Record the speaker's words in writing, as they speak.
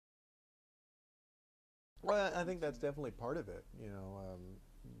Well, I think that's definitely part of it.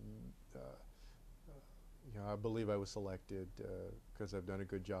 I believe I was selected because I've done a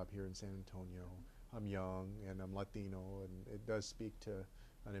good job here in San Antonio. I'm young and I'm Latino, and it does speak to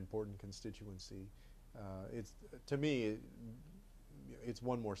an important constituency. It's to me, it's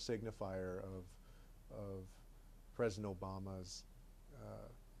one more signifier of President Obama's uh,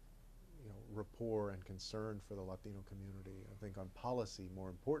 rapport and concern for the Latino community. I think on policy, more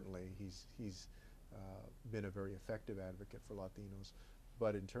importantly, he's been a very effective advocate for Latinos.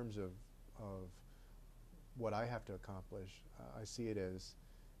 But in terms of what I have to accomplish, I see it as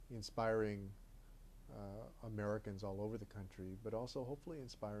inspiring Americans all over the country, but also hopefully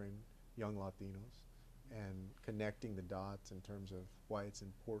inspiring young Latinos and connecting the dots in terms of why it's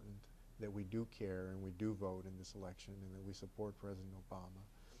important that we do care and we do vote in this election and that we support President Obama.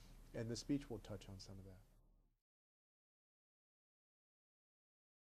 And the speech will touch on some of that.